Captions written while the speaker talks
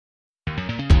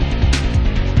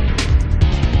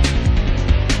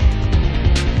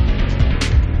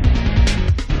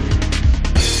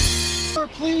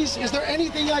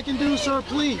I can do, sir,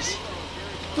 please.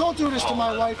 Don't do this to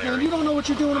my wife, man. You don't know what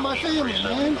you're doing to my family,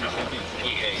 man.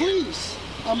 Please.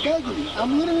 I'm begging you.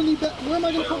 I'm literally where am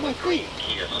I going to put my feet?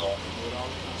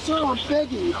 Sir, I'm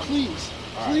begging you, please.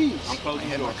 Please.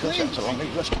 Please.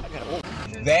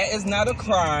 That is not a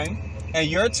crime, and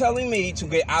you're telling me to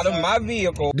get out of my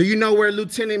vehicle. Do you know where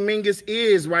Lieutenant Mingus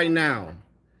is right now?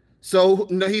 So,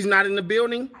 no, he's not in the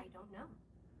building? I don't know.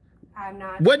 I'm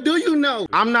not. What do you know?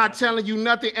 I'm not telling you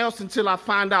nothing else until I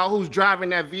find out who's driving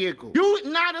that vehicle. You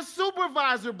not a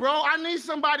supervisor, bro. I need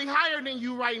somebody higher than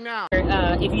you right now.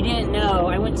 If you didn't know,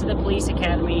 I went to the police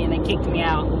academy and they kicked me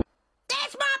out.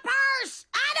 That's my purse!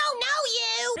 I don't know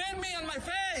you! Spit me on my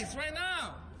face right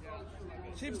now.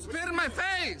 She spit in my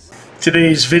face.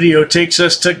 Today's video takes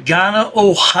us to Ghana,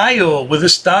 Ohio, with a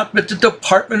stop at the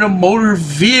Department of Motor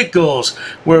Vehicles,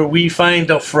 where we find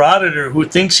a frauditor who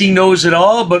thinks he knows it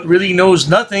all but really knows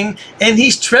nothing, and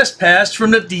he's trespassed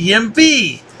from the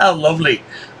DMV. How lovely.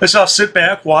 Let's all sit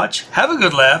back, watch, have a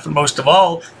good laugh, and most of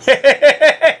all,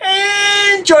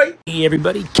 enjoy. Hey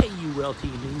everybody, KULT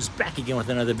News back again with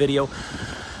another video.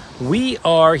 We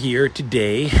are here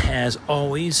today, as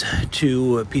always,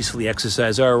 to peacefully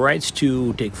exercise our rights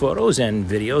to take photos and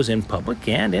videos in public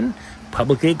and in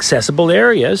publicly accessible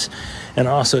areas, and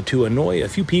also to annoy a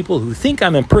few people who think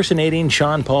I'm impersonating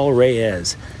Sean Paul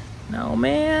Reyes. No,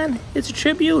 man, it's a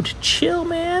tribute. Chill,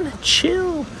 man,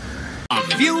 chill. A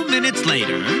few minutes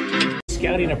later,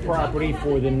 Scouting a property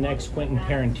for the next Quentin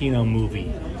Tarantino movie,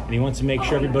 and he wants to make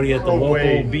sure everybody at the local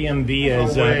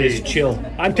BMV is chill.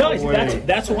 I'm telling you,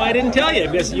 that's why I didn't tell you,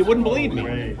 because you wouldn't believe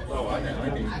me.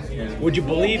 Would you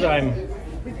believe I'm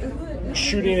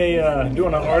shooting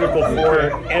doing an article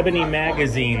for Ebony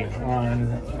magazine on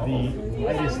the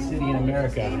lightest city in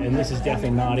America, and this is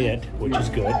definitely not it, which is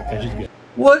good.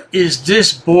 What is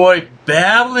this boy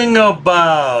babbling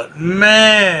about?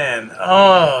 Man,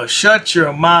 oh, shut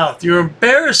your mouth. You're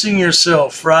embarrassing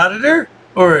yourself, Frauditor.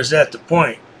 Or is that the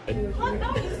point?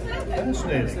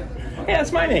 Fascinating. Yeah,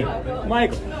 that's my name,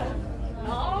 Michael.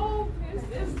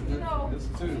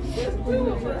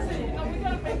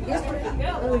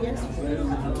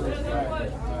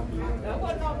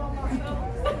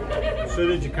 So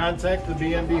did you contact the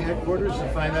BMV headquarters to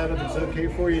find out if it's okay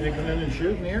for you to come in and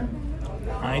shoot in here?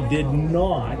 I did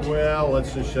not. Well,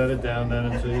 let's just shut it down then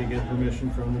until you get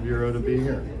permission from the Bureau to be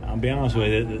here. I'll be honest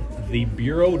with you, the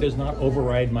Bureau does not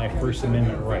override my First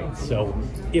Amendment rights. So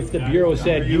if the Bureau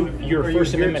said your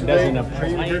First Amendment doesn't apply... Are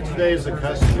you here today as a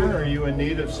customer? Are you in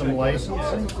need of some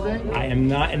licensing today? I am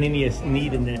not in any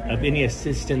need of any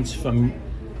assistance from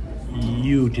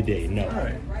you today, no. All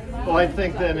right. Well, I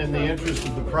think then in the interest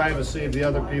of the privacy of the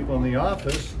other people in the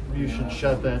office, you should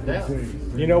shut that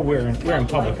down. You know, we're in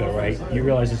Publica, right? You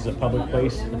realize this is a public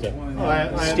place? It's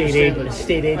a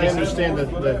state agency. I understand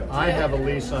that I have a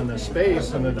lease on this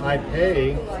space and that I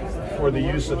pay for the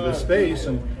use of this space,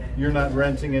 and you're not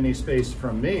renting any space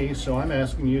from me, so I'm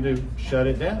asking you to shut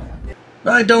it down.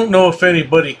 I don't know if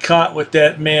anybody caught what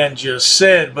that man just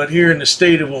said, but here in the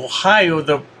state of Ohio,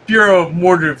 the Bureau of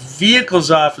Motor Vehicles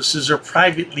offices are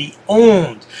privately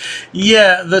owned.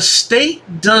 Yeah, the state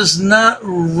does not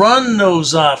run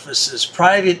those offices.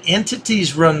 Private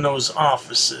entities run those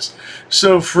offices.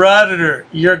 So, Frauditor,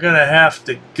 you're going to have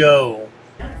to go.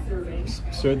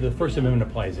 So the First Amendment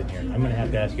applies in here. I'm going to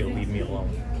have to ask you to leave me alone.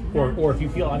 Or if you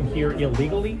feel I'm here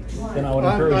illegally, then I would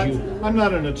encourage you. I'm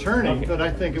not an attorney, but I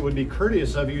think it would be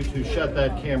courteous of you to shut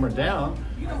that camera down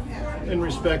in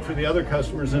respect for the other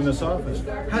customers in this office.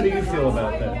 How do you feel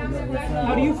about that?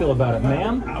 How do you feel about it,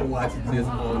 ma'am? I watch this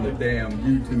on the damn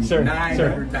YouTube sir,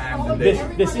 900 times a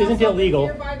day. This isn't illegal.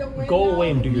 Go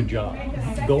away and do your job.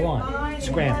 Go on.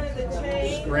 Scram.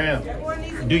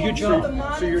 Scram. Do your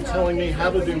job. So you're telling me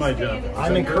how to do my job?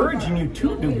 I'm encouraging you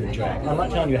to do your job. I'm not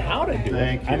telling you how to do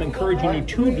it. I'm encouraging you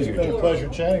to do your job. It's been a pleasure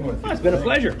chatting with you. Oh, it's been a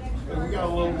pleasure. We got a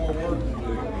little more work to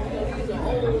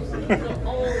do.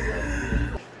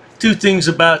 Two things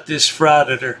about this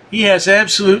Frauditor. He has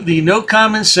absolutely no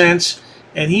common sense,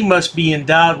 and he must be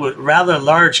endowed with rather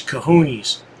large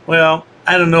cojones. Well,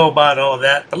 I don't know about all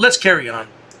that, but let's carry on.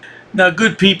 Now,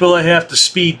 good people, I have to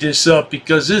speed this up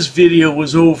because this video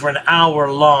was over an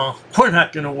hour long. We're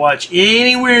not going to watch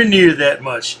anywhere near that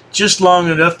much. Just long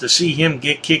enough to see him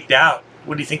get kicked out.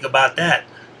 What do you think about that?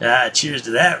 Cheers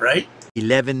to that, right?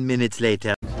 11 minutes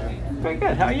later. Very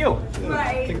good. How are you?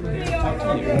 Right.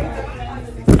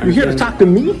 You're here to talk to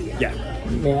me? Yeah.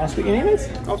 May I ask what your name is?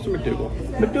 Officer McDougal.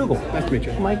 McDougal. Nice to meet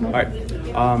you. Mike. All right.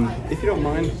 If you don't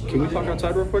mind, can we talk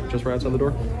outside real quick, just right outside the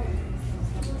door?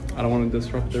 I don't want to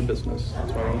disrupt their business.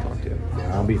 That's why I want to talk to you.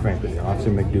 I'll be frank with you, Officer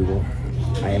McDougal.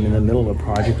 I am in the middle of a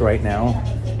project right now,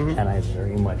 and I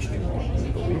very much do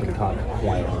not. But we can talk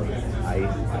quietly.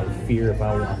 I fear if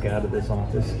I walk out of this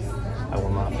office, I will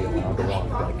not be allowed to walk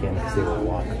back in because they will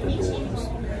lock the doors.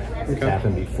 It's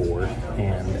happened before,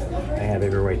 and I have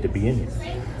every right to be in here.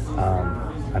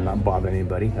 I'm not bothering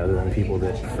anybody other than people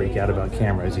that freak out about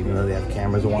cameras, even though they have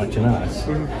cameras watching us.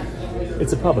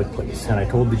 It's a public place, and I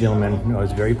told the gentleman, I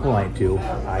was very polite to,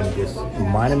 I'm just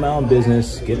minding my own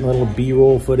business, getting a little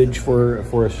B-roll footage for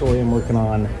a story I'm working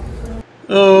on.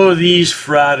 Oh, these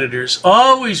frauditors,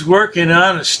 always working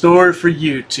on a story for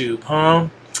YouTube, huh?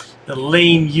 The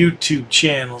lame YouTube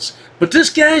channels. But this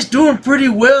guy's doing pretty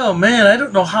well, man. I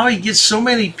don't know how he gets so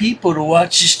many people to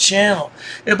watch his channel.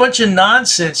 A bunch of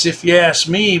nonsense, if you ask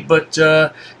me. But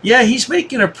yeah, he's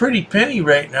making a pretty penny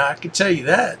right now. I can tell you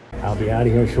that. I'll be out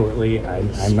of here shortly.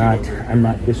 I'm not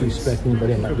disrespecting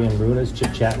anybody. I'm not being rude. I was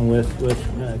chit-chatting with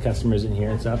customers in here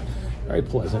and stuff. Very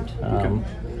pleasant.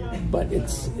 But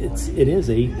it is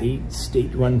a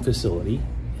state-run facility,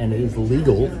 and it is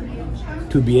legal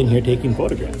to be in here taking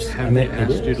photographs. Have they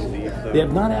asked you to leave, though? They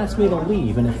have not asked me to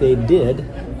leave, and if they did,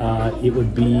 it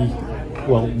would be,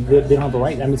 well, they don't have the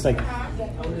right. I mean, it's like,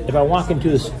 if I walk into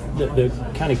the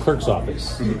county clerk's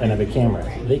office and I have a camera,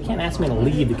 they can't ask me to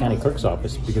leave the county clerk's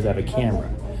office because I have a camera.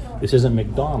 This isn't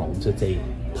McDonald's. It's a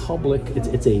public,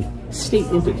 it's a state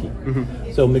entity.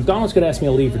 So McDonald's could ask me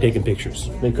to leave for taking pictures.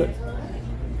 They could.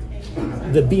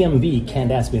 The BMV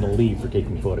can't ask me to leave for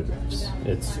taking photographs.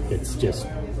 It's just,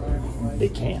 they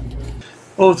can't.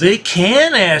 Oh, they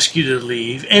can ask you to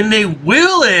leave, and they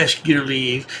will ask you to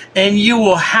leave, and you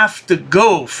will have to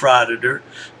go, Frauditor.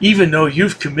 Even though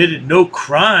you've committed no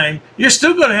crime, you're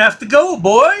still going to have to go,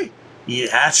 boy. Yeah,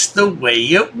 that's the way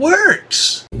it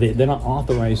works. They're not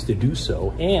authorized to do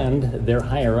so, and their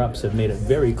higher-ups have made it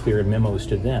very clear in memos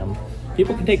to them.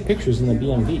 People can take pictures in the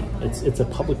BMV. It's a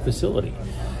public facility.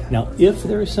 Now, if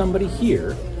there is somebody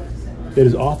here that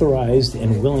is authorized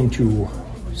and willing to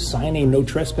sign a no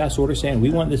trespass order saying we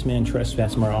want this man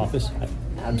trespassed from our office, I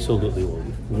absolutely will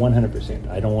leave, 100%.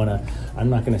 I don't want to, I'm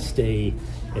not going to stay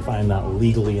if I'm not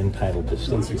legally entitled to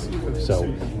stay here. So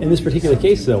in this particular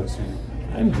case though,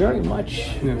 I'm very much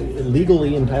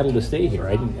legally entitled to stay here.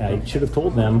 I should have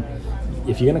told them,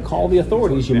 if you're going to call the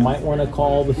authorities, you might want to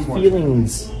call the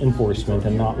feelings enforcement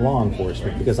and not law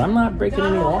enforcement, because I'm not breaking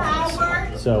any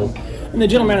laws. So, and the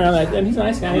gentleman around that, and he's a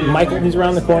nice guy, Michael, he's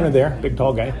around the corner there, big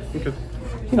tall guy.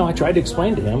 You know, I tried to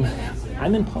explain to him,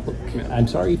 I'm in public. I'm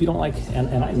sorry if you don't like,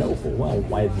 and I know full well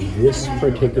why this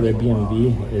particular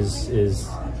BMV is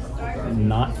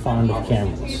not fond of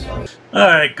cameras. All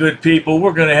right, good people,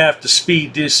 we're going to have to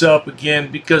speed this up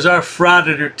again because our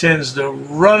Frauditor tends to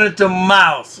run at the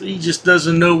mouth. He just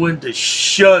doesn't know when to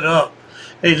shut up.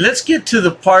 Hey, let's get to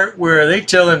the part where they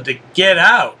tell him to get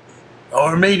out,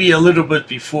 or maybe a little bit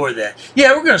before that.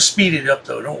 Yeah, we're going to speed it up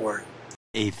though, don't worry.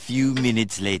 A few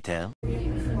minutes later.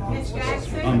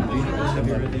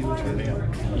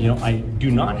 You know, I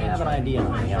do not have an ID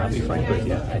on me. I'll be frank with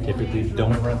you. I typically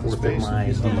don't forfeit my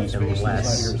ID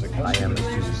unless I am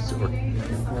accused or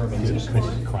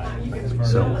committed a crime.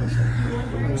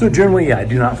 So generally, yeah, I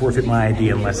do not forfeit my ID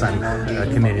unless I'm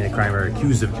committing a crime or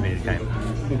accused of committing a crime.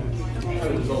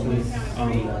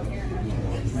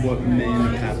 What may end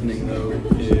up happening though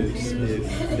is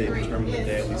if they determine that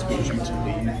they at least want you to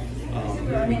leave,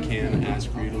 we can ask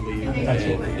for you to leave, and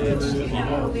it's on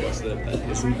our request that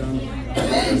isn't done. It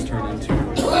does turn into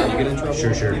you get in trouble.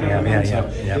 Sure. Yeah.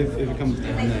 If it comes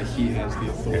down that he has the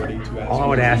authority to ask. All I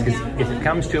would ask is, if it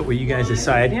comes to it where you guys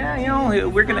decide, yeah, you know,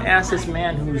 we're going to ask this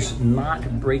man who's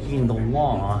not breaking the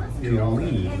law to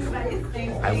leave,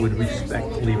 I would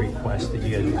respectfully request that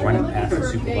you guys run it past the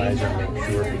supervisor and make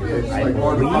sure, because I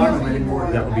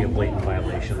believe that would be a blatant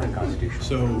violation of the Constitution.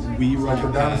 So we run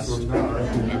it past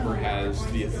whoever has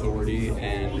the authority,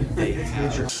 and they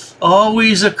have.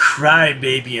 Always a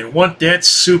crybaby and want that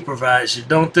supervisor,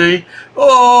 don't they?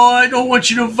 Oh, I don't want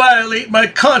you to violate my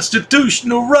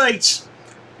constitutional rights.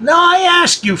 Now I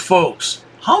ask you folks,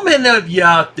 how many of you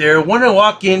out there want to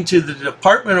walk into the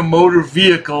Department of Motor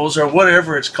Vehicles, or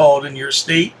whatever it's called in your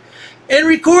state, and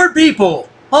record people?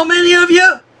 How many of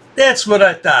you? That's what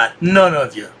I thought. None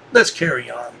of you. Let's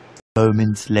carry on.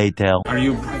 Moments later. Are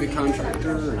you a private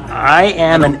contractor? I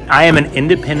am an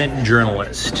independent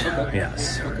journalist. Okay.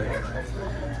 Yes. Okay.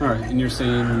 All right. And you're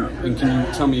saying, and can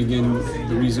you tell me again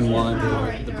the reason why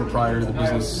the proprietor of the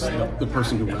business, the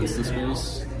person who rents the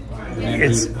space, the man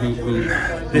who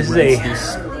rents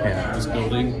this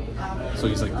building, so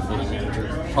he's like the building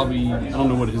manager. Probably, I don't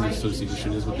know what his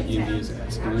association is with the BMV. Is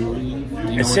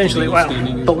it essentially, well,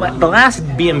 the last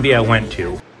BMV I went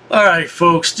to, Alright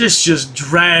folks, this just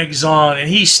drags on, and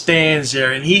he stands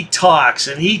there and he talks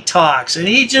and he talks and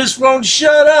he just won't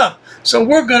shut up. So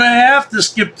we're gonna have to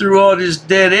skip through all this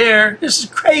dead air. This is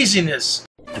craziness.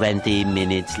 20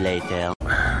 minutes later.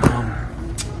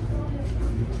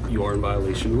 You are in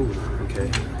violation,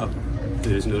 okay?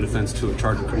 There is no defense to a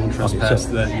charge of criminal trespass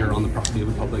that you're on the property of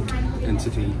a public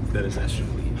entity that has asked you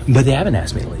to leave. But they haven't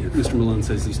asked me to leave. Mr. Malone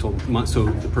says he's told, so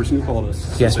the person who called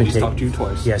us, he asked me he's talked to you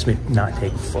twice. He asked me not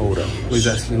take photos. Well, he's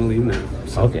asking to leave now.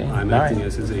 So okay. I'm acting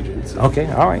as his agent. So.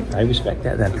 Okay, all right. I respect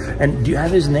that then. And do you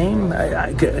have his name?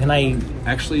 Can I...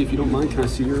 Actually, if you don't mind, can I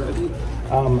see your ID?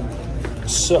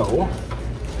 So...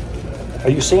 Are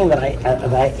you saying that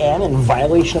I am in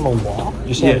violation of a law?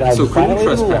 You're saying that so I've violated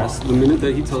trespass, the law? the minute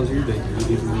that he tells you that you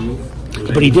need to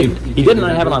leave. But he didn't. He didn't.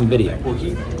 I have it on video. Well,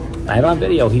 I have it on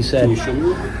video. He said... Can you show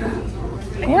me?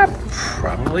 Yeah,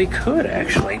 probably could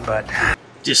actually, but...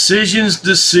 Decisions.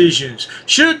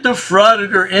 Should the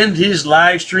Frauditor end his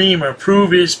live stream or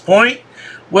prove his point?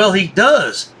 Well, he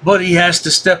does, but he has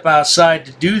to step outside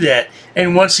to do that.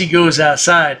 And once he goes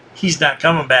outside, he's not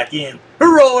coming back in.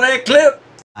 Roll that clip!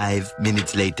 5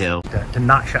 minutes later. To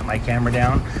not shut my camera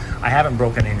down. I haven't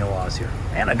broken any laws here.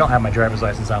 And I don't have my driver's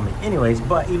license on me anyways,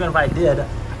 but even if I did,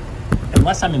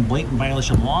 unless I'm in blatant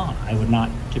violation of law, I would not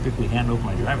typically hand over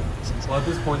my driver's license. Well, at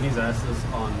this point, he's asked us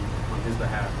on his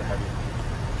behalf to have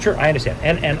you. Sure, I understand.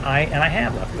 And I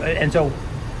have left. And so,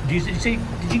 did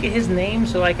you get his name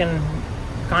so I can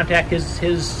contact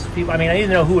his people? I mean, I need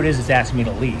to know who it is that's asking me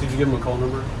to leave. Did you give him a call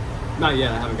number? Not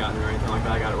yet. I haven't gotten it or anything like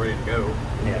that. I got it ready to go.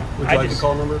 Yeah. Would you like the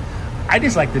call number? I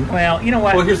just like the... Well, you know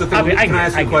what? Well, here's the thing. Can I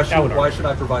ask you a question? Why should should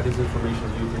I provide his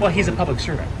information to you? Well, he's a public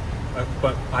servant.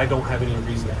 But I don't have any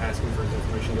reason to ask him for his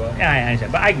information, do I? Yeah, I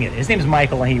understand. But I can get it. His name is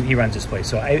Michael, and he runs this place.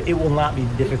 So it will not be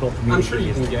difficult for me I'm to sure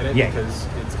you can get it because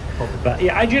it's public. But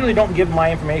yeah, I generally don't give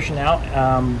my information out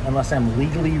unless I'm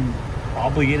legally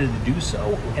obligated to do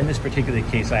so. In this particular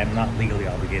case, I am not legally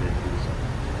obligated to do so.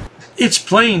 It's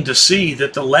plain to see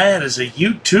that the lad is a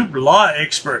YouTube law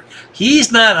expert.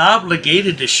 He's not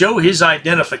obligated to show his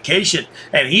identification,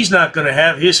 and he's not going to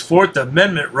have his Fourth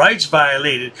Amendment rights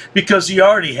violated because he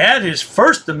already had his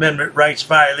First Amendment rights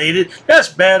violated. That's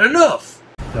bad enough.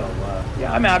 So,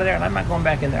 yeah, I'm out of there, and I'm not going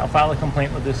back in there. I'll file a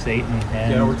complaint with the state.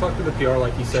 And yeah, we're talking to the PR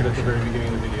like he said at the very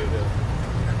beginning of the video.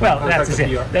 Well, that's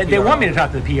it. They want me to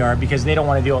talk to the PR because they don't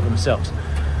want to deal with it themselves.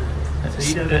 So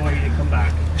he doesn't want you to come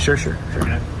back. Sure.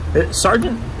 Okay.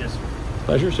 Sergeant? Yes, sir.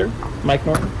 Pleasure, sir. Mike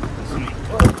Norton.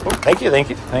 Oh, thank you.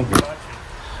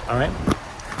 All right.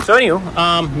 So, anywho,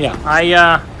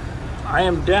 yeah, I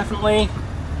am definitely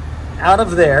out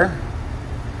of there,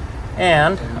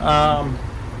 and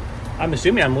I'm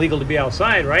assuming I'm legal to be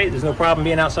outside, right? There's no problem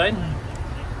being outside.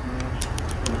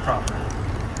 The property.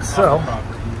 So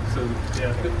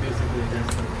yeah, basically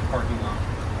against the parking lot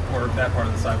or that part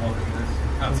of the sidewalk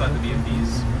outside the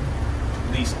BMV's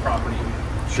leased property.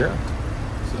 Sure.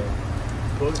 So,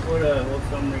 what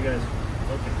film are you guys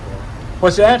looking for?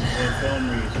 What's that? What film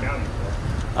are you scouting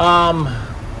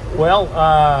for? Well,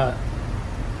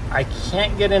 I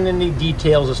can't get into any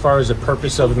details as far as the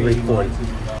purpose of the recording.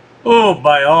 Oh,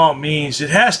 by all means,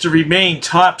 it has to remain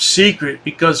top secret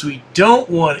because we don't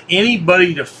want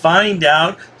anybody to find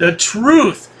out the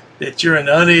truth that you're an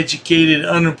uneducated,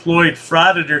 unemployed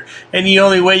frauditor, and the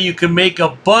only way you can make a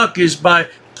buck is by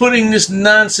putting this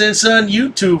nonsense on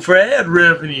YouTube for ad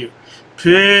revenue.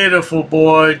 Pitiful,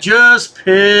 boy, just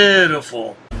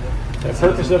pitiful. The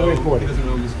purpose of the recording. Doesn't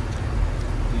know the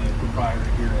proprietor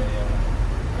here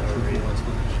a real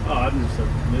explanation. Oh, I'm just a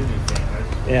movie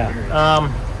fan. Yeah.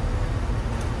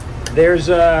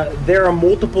 There are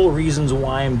multiple reasons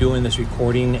why I'm doing this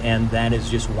recording, and that is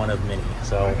just one of many.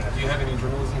 So. Do you have any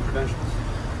journalism credentials?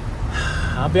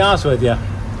 I'll be honest with you.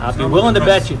 I'd be willing to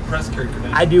bet you.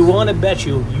 I'd be willing to bet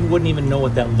you wouldn't even know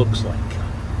what that looks like.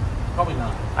 Probably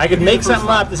not. I could make something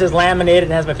up that says laminated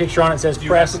and has my picture on it. Says do you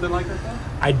press. have something like that?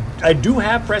 I do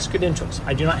have press credentials.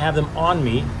 I do not have them on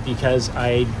me because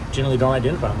I generally don't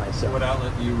identify myself. What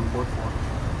outlet do you report for?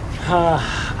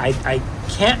 I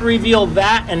can't reveal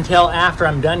that until after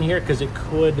I'm done here because it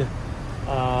could.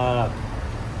 I'll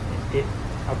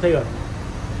tell you what.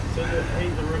 So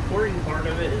the recording part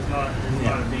of it is not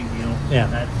a big deal. Yeah.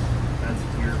 That's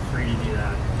you're free to do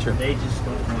that. Sure. They just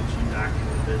don't want you back in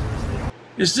the business. They don't.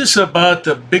 Is this about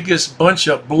the biggest bunch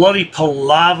of bloody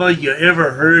palaver you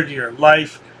ever heard in your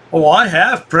life? Oh, I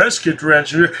have press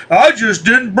credentials. I just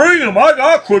didn't bring them. I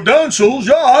got credentials.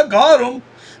 Yeah, I got them.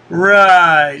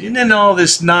 Right. And then all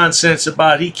this nonsense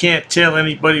about he can't tell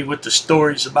anybody what the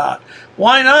story's about.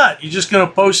 Why not? You're just going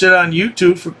to post it on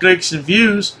YouTube for clicks and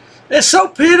views. That's so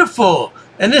pitiful.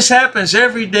 And this happens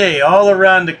every day all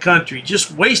around the country.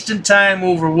 Just wasting time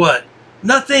over what?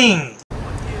 Nothing.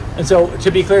 And so, to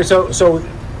be clear, so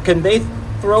can they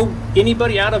throw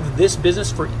anybody out of this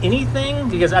business for anything?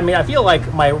 Because, I mean, I feel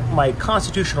like my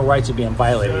constitutional rights are being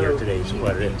violated here today is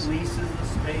what it is. He leases the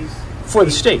space. For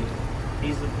the state.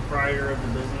 He's the proprietor of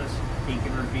the business. He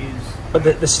can refuse. But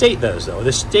the state does, though.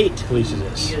 The state leases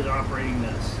this. He is operating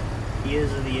this. He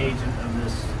is the agent of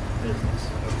this business.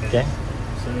 Okay.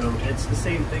 So it's the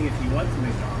same thing if you went to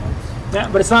McDonald's. Yeah,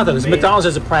 but it's not though. McDonald's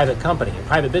is a private company, a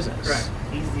private business. Correct.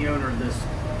 He's the owner of this,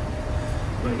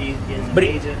 but he is an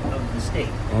agent of the state.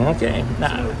 Okay.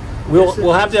 So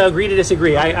we'll have to agree to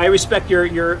disagree. I respect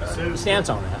your stance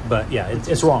on that, but yeah,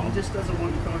 it's wrong. He just doesn't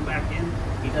want you coming back in.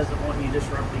 He doesn't want you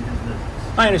disrupting his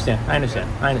business. I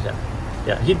understand.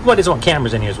 Yeah, what he doesn't want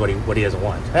cameras in here is what he doesn't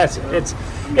want. That's it.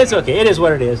 It's okay. It is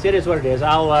what it is. It is what it is.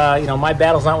 I'll my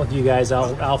battle's not with you guys.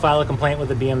 I'll file a complaint with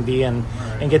the BMV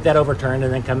and get that overturned,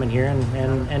 and then come in here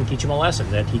and teach him a lesson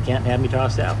that he can't have me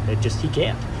tossed out. He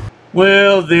can't.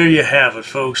 Well, there you have it,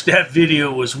 folks. That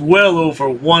video was well over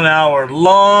 1 hour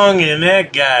long, and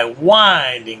that guy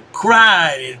whined and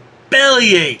cried and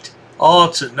bellyached, all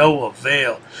to no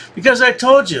avail. Because I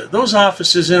told you, those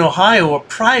offices in Ohio are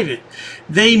private.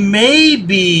 They may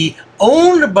be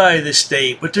owned by the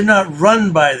state, but they're not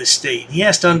run by the state. He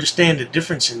has to understand the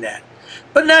difference in that.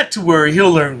 But not to worry,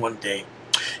 he'll learn one day.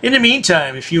 In the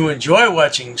meantime, if you enjoy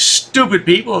watching stupid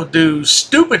people do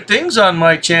stupid things on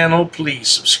my channel, please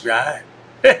subscribe.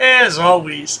 As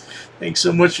always, thanks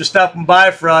so much for stopping by,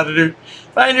 Frauditor.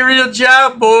 Find a real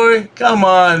job, boy. Come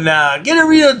on now, get a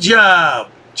real job.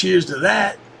 Cheers to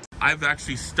that. I've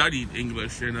actually studied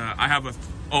English, and I have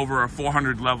over a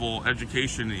 400 level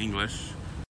education in English.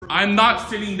 I'm not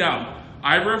sitting down.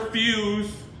 I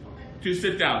refuse to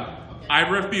sit down. I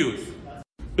refuse.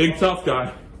 Big tough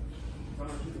guy.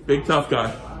 Big tough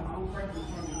guy.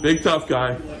 Big tough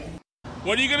guy.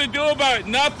 What are you gonna do about it?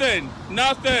 Nothing.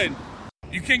 Nothing.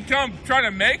 You can come try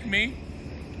to make me.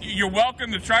 You're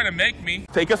welcome to try to make me.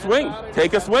 Take a swing.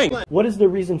 Take a swing. What is the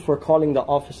reason for calling the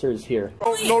officers here?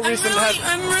 No reason.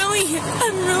 I'm really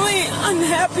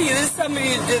unhappy that somebody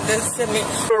did this to me.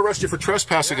 We'll arrest you for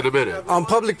trespassing in a minute. On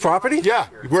public property? Yeah.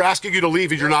 We're asking you to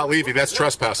leave and you're not leaving. That's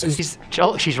trespassing.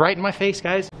 She's right in my face,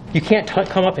 guys. You can't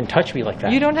come up and touch me like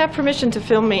that. You don't have permission to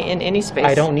film me in any space.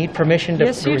 I don't need permission to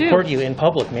record you in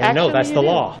public, man. Actually, no, that's the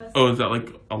law. Oh, is that like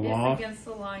a law? Against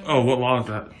the law. Oh, what law is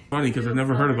that? Funny, because I've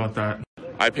never heard about that.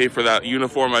 I pay for that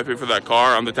uniform, I pay for that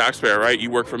car, I'm the taxpayer, right? You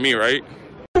work for me, right?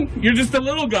 You're just a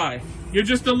little guy. You're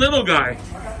just a little guy.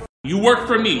 You work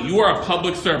for me. You are a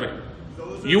public servant.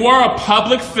 You are a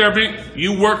public servant.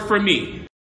 You work for me.